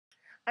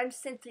I'm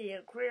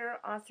Cynthia,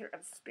 author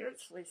of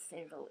Spiritually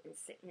Single in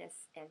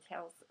Sickness and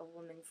Health, A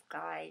Woman's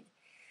Guide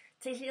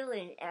to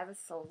Healing at a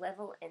Soul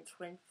Level and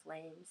Twin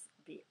Flames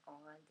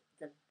Beyond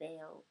the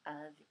Veil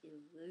of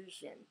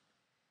Illusion.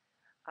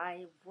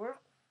 I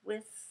work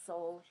with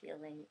soul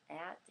healing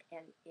at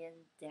an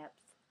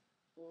in-depth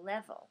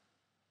level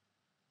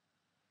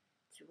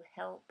to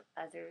help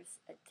others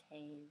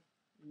attain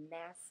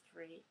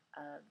mastery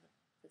of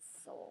the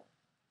soul.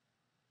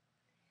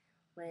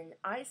 When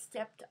I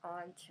stepped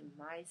onto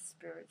my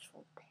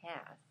spiritual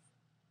path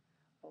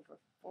over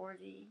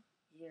 40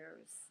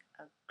 years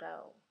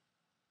ago,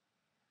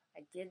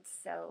 I did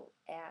so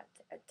at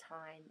a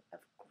time of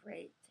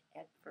great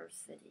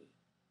adversity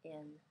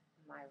in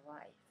my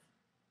life.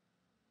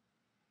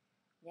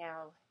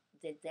 Now,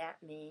 did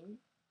that mean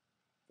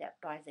that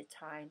by the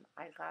time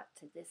I got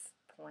to this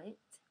point,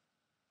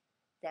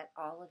 that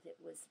all of it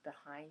was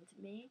behind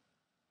me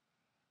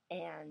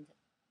and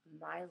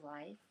my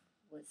life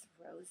was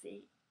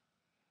rosy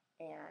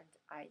and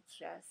I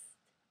just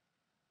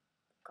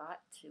got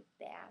to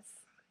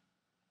bask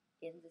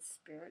in the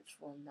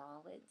spiritual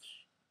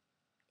knowledge,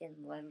 in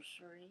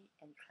luxury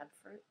and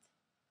comfort?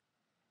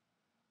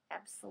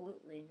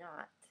 Absolutely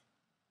not.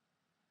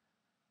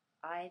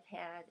 I've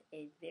had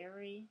a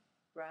very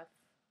rough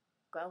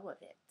go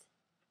of it.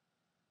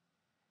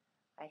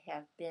 I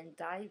have been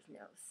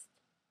diagnosed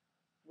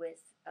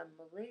with a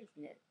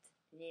malignant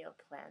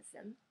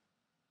neoplasm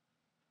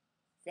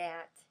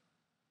that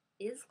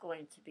is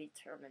going to be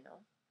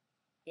terminal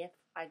if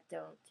I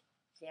don't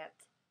get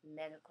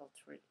medical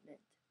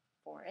treatment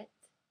for it.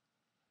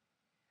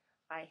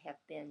 I have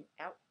been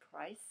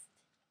outpriced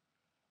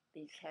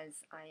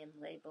because I am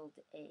labeled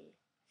a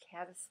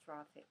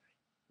catastrophic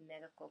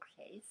medical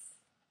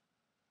case,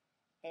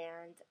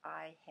 and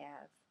I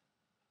have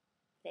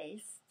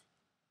faced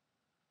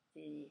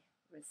the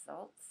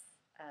results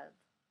of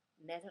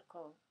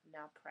medical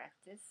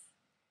malpractice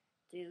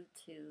due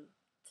to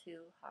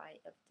too high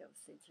of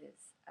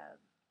dosages of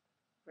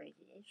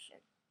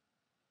radiation.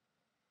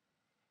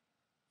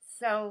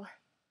 So,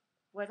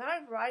 what I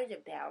write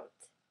about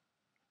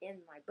in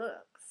my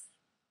books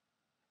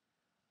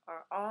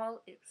are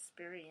all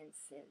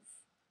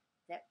experiences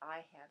that I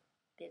have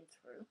been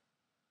through,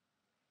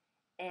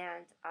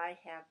 and I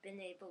have been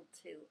able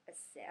to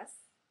assess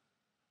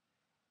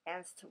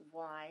as to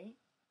why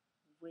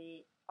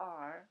we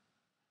are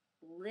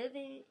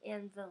living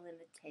in the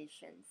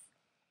limitations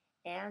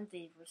and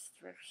the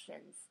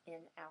restrictions in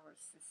our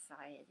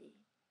society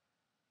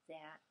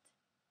that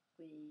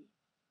we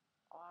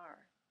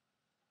are.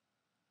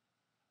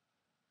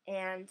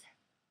 And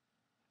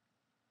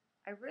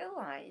I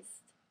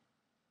realized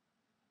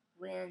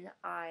when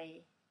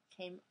I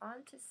came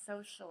onto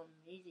social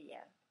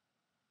media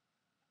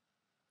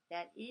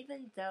that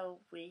even though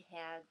we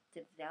had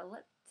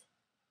developed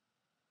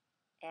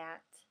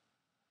at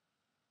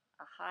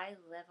a high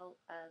level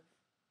of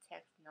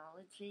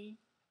technology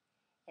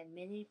and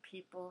many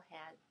people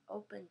had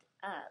opened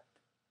up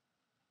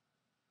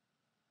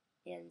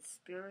in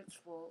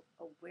spiritual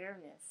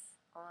awareness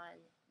on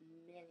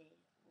many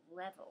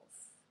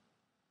levels,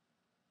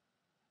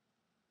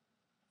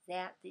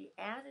 that the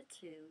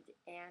attitude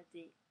and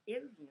the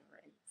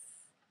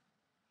ignorance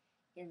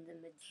in the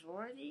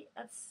majority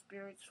of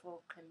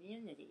spiritual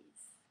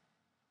communities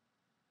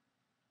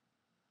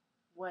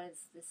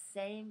was the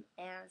same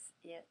as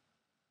it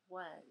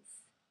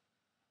was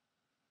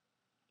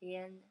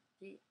in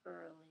the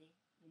early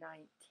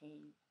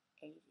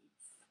 1980s.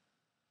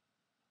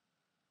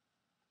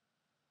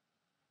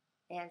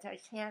 And I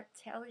can't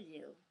tell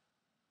you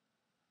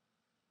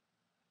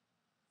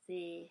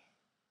the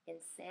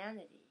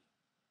insanity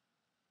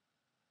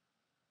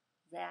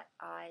that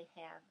I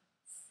have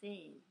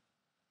seen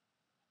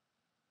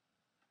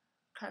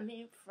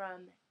coming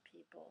from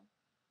people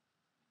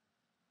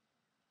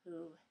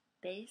who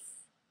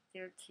base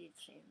their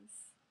teachings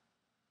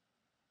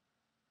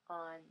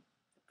on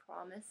the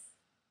promise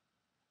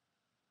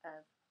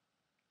of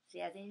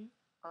getting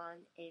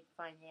on a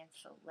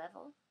financial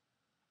level,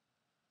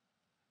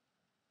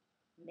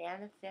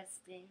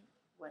 manifesting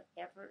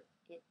whatever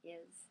it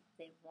is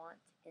they want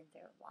in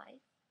their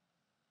life.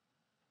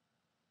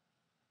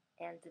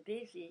 And the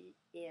biggie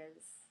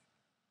is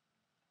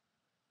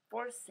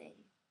forcing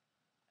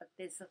a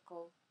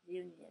physical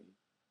union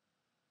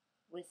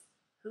with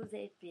who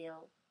they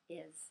feel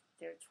is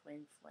their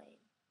twin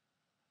flame.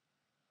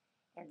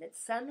 And that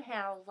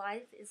somehow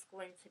life is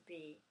going to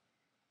be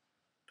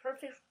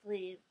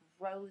perfectly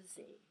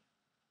rosy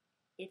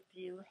if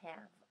you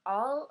have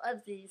all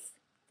of these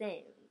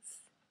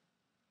things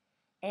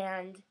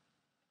and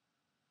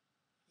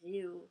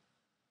you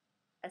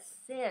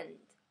ascend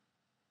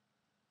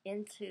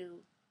into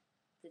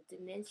the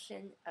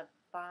dimension of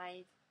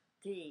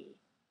 5D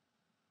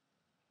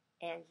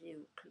and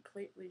you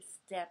completely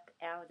step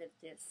out of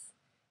this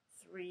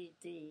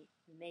 3D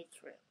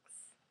matrix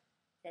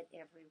that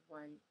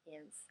everyone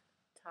is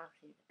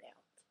talking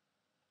about.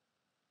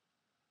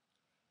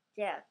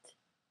 Yet,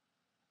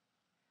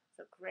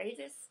 the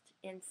greatest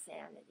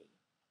insanity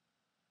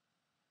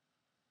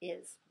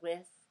is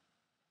with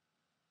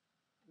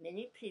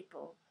many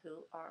people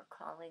who are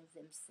calling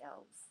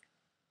themselves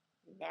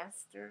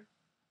master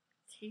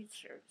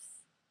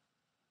teachers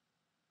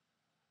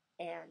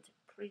and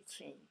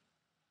preaching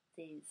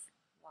these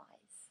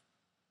lies.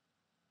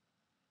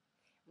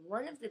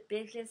 One of the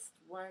biggest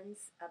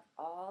ones of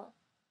all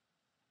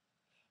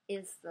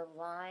is the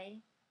lie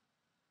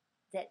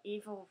that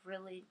evil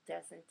really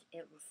doesn't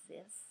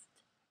exist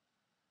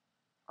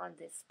on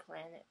this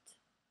planet.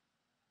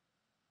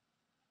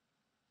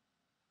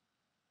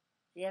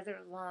 The other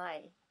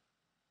lie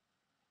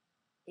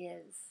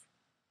is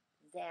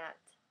that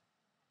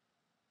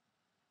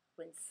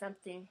when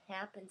something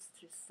happens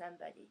to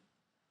somebody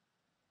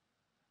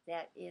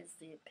that is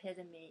the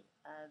epitome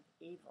of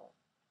evil,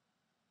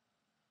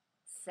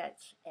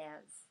 such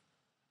as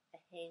a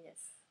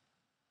heinous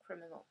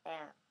criminal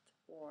act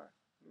or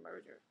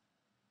murder,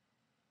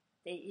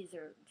 they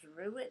either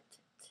drew it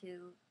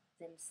to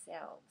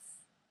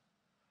themselves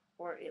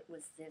or it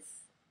was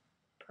this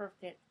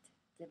perfect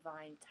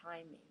divine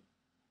timing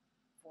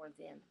for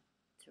them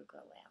to go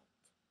out.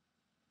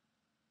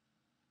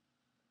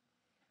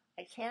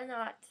 I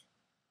cannot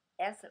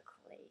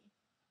ethically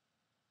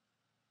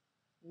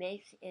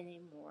make any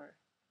more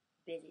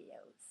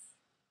videos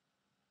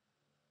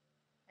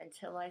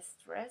until I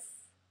stress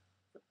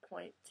the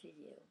point to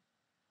you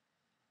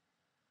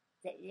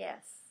that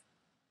yes,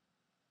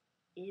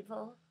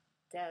 evil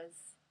does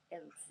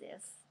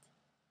exist,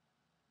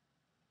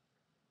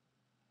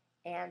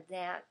 and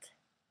that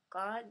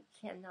God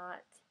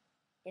cannot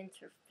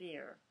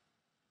interfere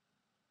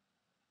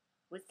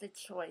with the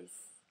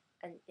choice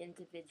an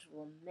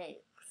individual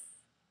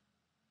makes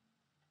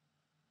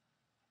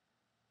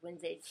when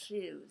they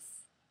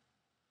choose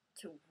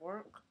to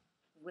work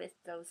with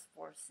those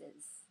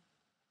forces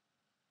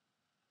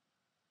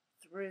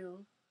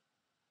through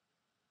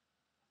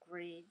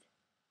greed,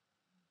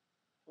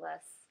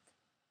 lust,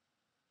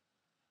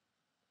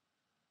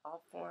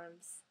 all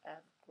forms of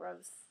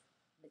gross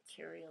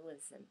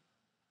materialism,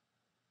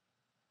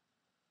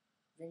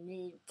 the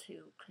need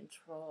to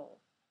control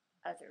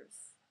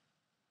others,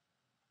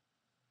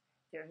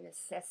 their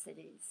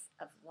necessities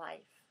of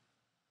life,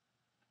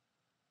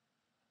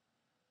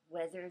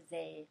 whether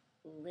they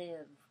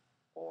live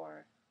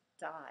or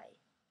die,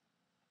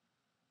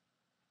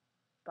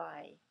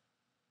 by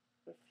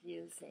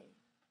refusing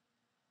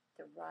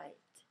the right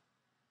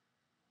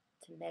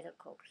to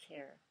medical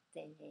care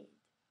they need.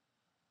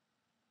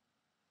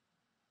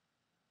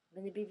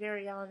 I'm going to be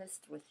very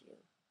honest with you.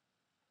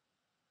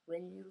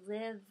 When you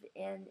live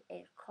in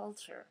a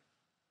culture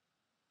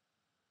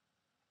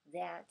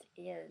that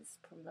is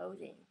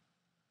promoting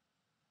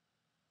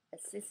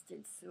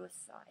assisted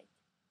suicide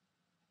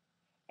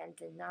and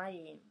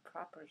denying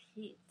proper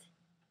heat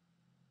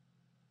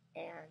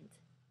and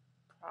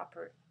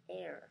proper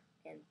air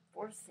and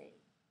forcing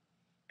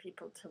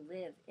people to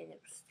live in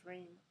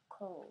extreme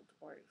cold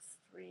or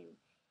extreme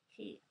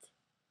heat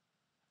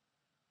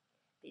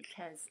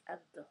because of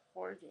the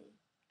hoarding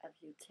of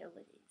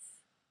utilities,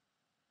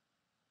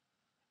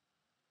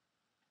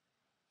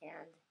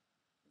 and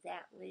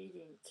that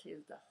leading to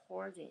the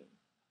hoarding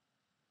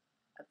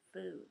of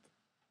food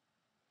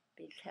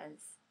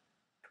because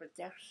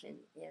production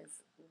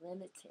is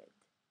limited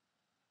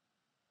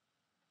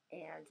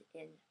and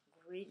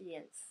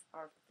ingredients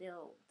are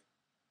filled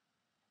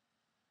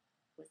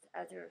with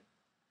other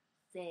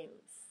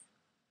things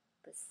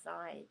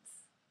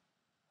besides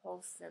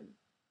wholesome,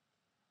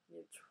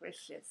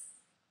 nutritious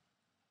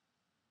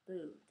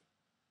food,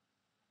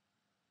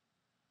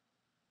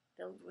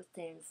 filled with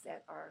things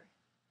that are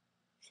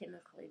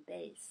chemically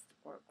based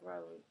or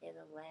grown in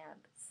a lab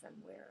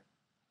somewhere.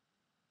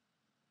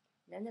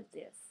 None of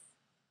this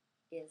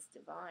is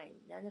divine.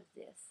 None of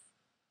this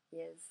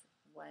is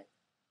what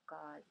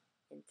God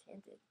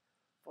intended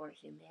for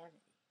humanity.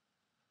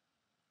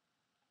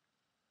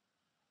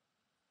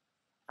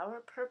 Our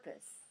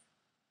purpose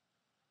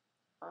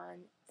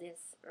on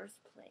this earth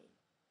plane,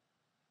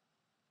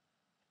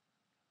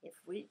 if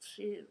we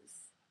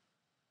choose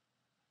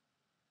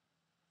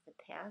the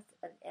path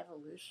of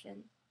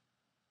evolution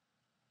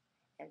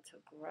and to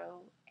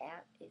grow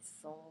at a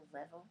soul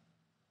level,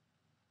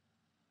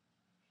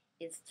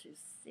 is to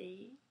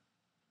see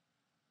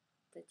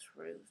the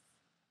truth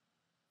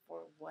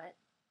for what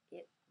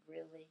it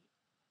really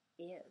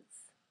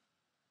is.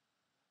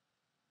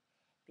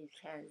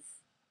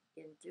 Because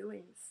in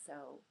doing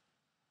so,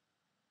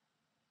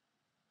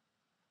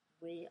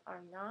 we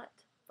are not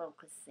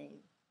focusing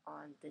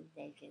on the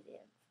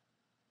negative.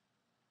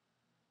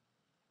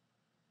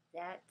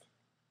 That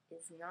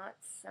is not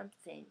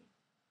something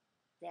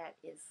that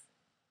is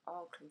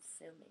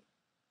all-consuming.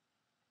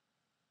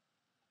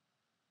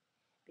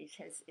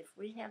 Because if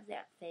we have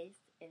that faith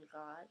in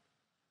God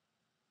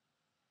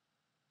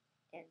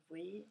and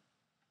we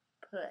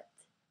put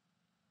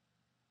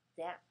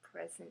that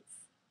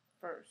presence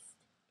first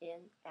in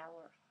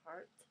our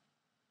heart,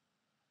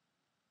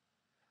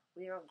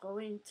 we are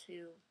going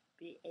to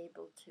be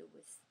able to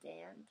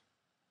withstand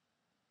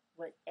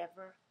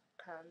whatever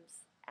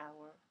comes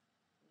our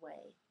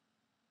way.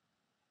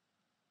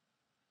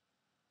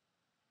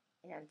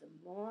 And the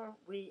more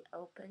we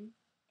open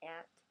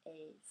at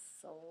a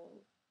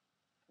soul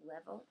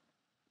level,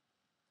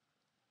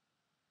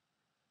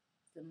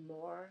 the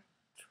more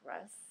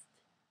trust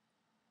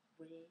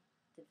we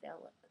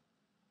develop.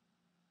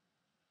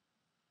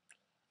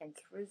 And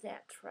through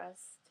that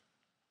trust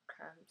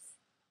comes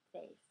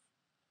faith.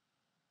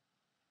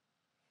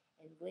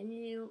 And when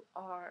you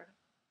are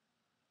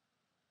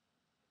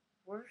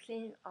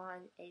working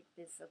on a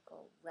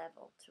physical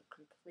level to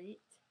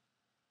complete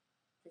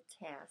the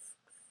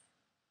tasks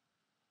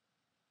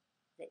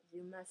that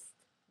you must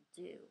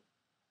do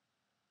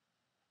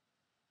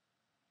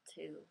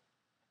to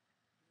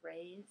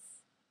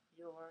raise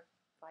your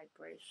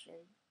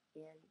vibration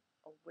in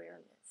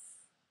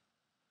awareness,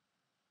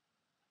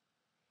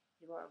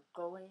 you are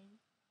going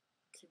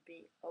to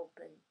be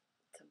open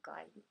to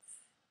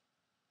guidance.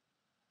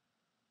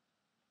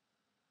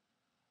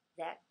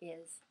 That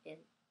is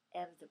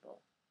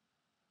inevitable,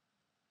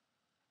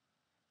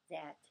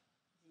 that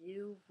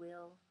you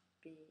will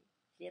be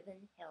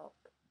given help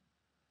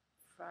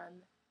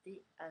from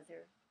the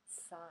other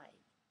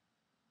side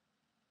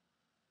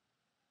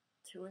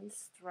to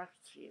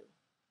instruct you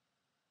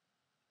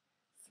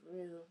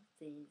through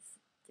these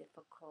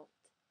difficult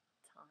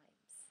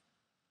times.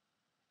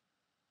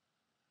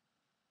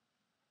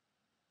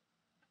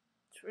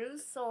 True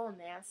soul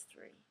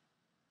mastery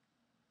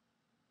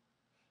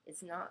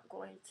is not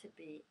going to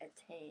be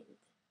attained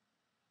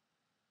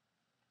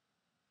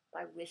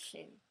by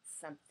wishing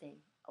something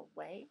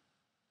away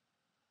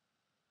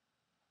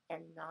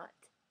and not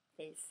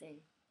facing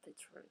the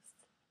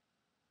truth.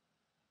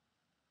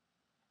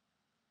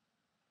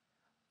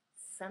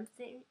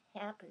 Something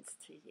happens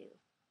to you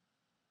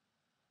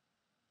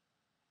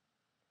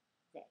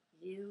that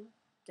you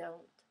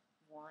don't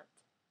want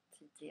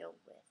to deal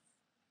with.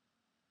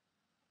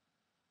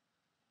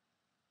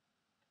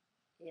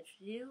 If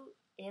you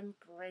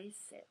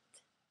embrace it,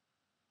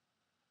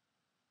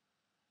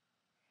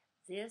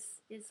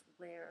 this is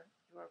where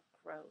your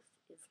growth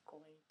is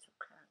going to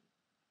come.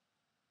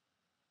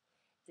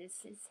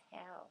 This is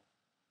how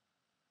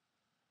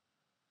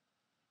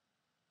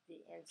the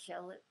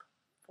angelic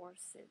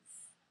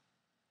forces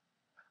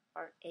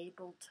are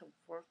able to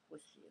work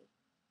with you.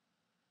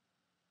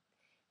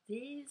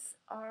 These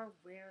are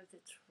where the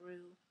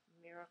true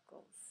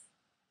miracles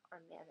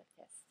are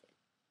manifested.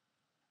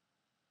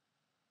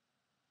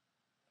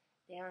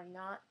 They are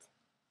not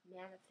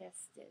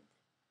manifested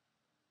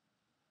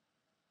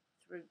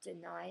through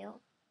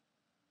denial,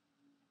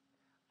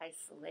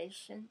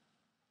 isolation,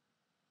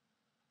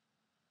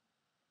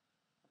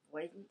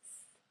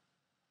 avoidance,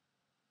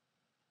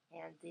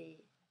 and the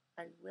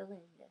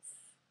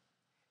unwillingness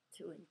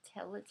to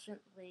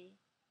intelligently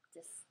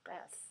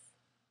discuss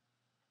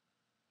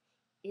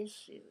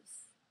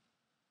issues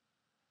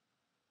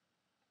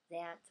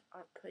that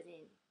are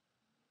putting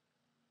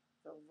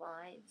the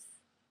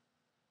lives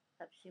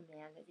of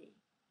humanity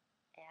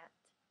at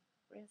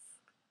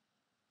risk.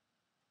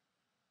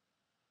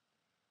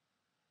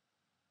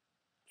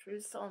 True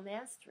soul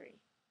mastery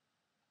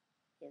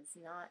is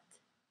not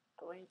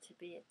going to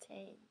be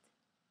attained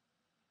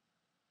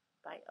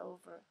by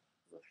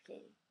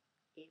overlooking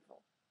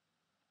evil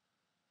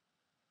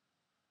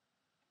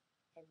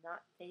and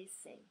not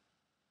facing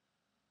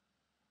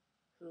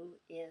who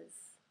is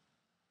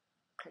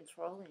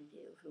controlling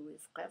you, who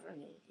is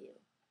governing you,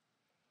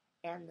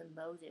 and the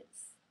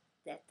motives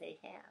that they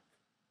have.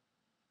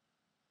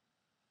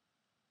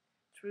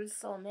 True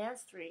soul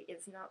mastery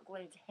is not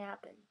going to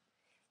happen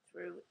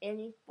through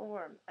any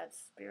form of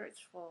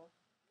spiritual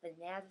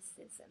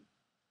fanaticism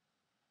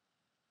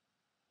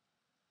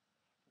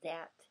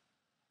that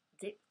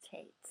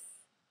dictates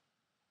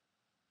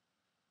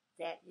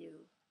that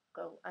you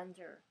go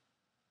under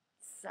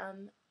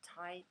some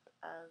type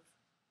of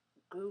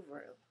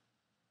guru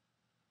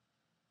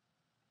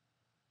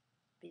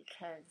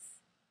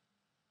because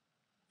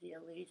the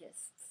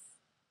elitists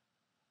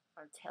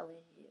are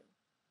telling you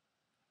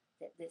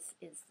that this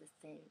is the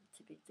thing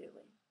to be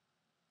doing.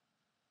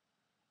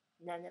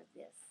 None of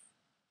this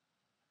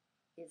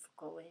is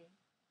going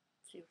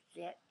to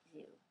get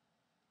you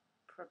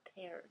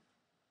prepared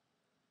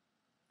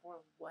for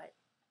what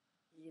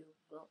you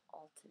will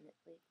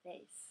ultimately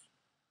face.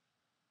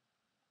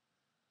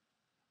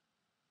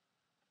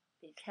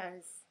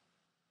 Because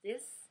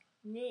this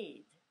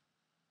need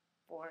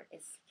for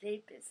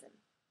escapism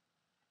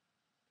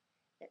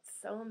that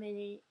so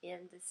many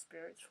in the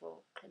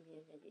spiritual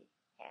community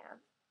have,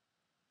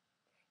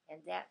 and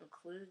that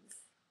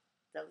includes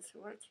those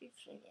who are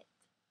teaching it,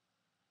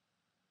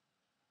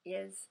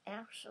 is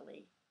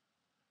actually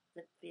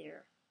the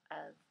fear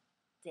of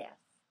death.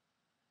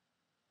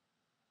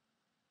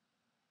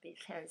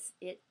 Because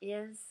it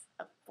is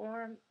a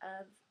form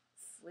of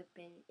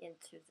slipping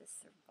into the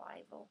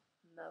survival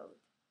mode.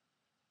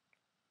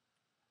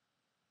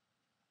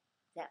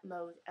 That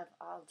mode of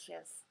I'll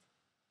just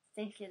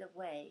think it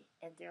away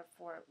and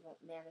therefore it won't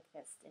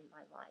manifest in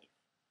my life.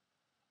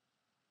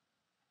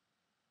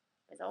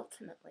 But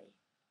ultimately,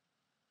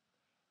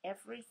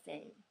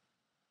 everything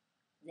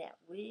that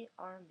we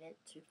are meant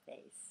to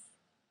face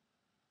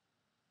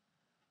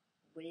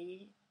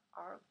We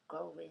are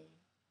going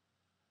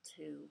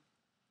to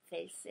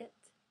face it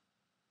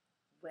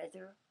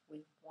whether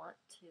we want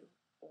to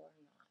or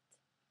not.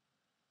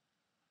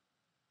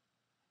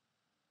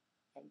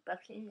 And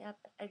bucking up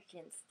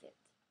against it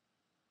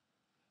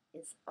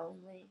is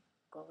only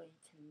going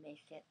to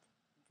make it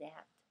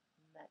that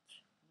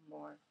much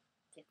more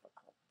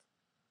difficult.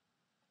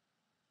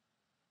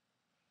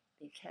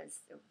 Because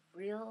the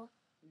real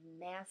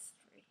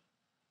mastery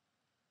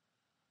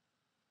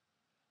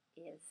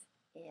is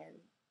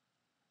in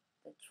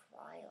the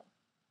trial.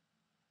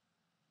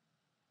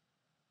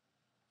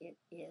 It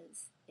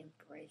is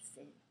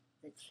embracing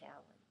the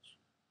challenge.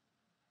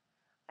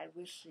 I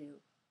wish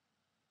you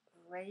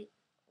great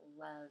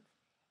love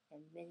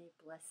and many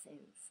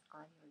blessings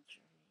on your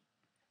journey.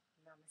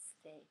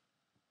 Namaste.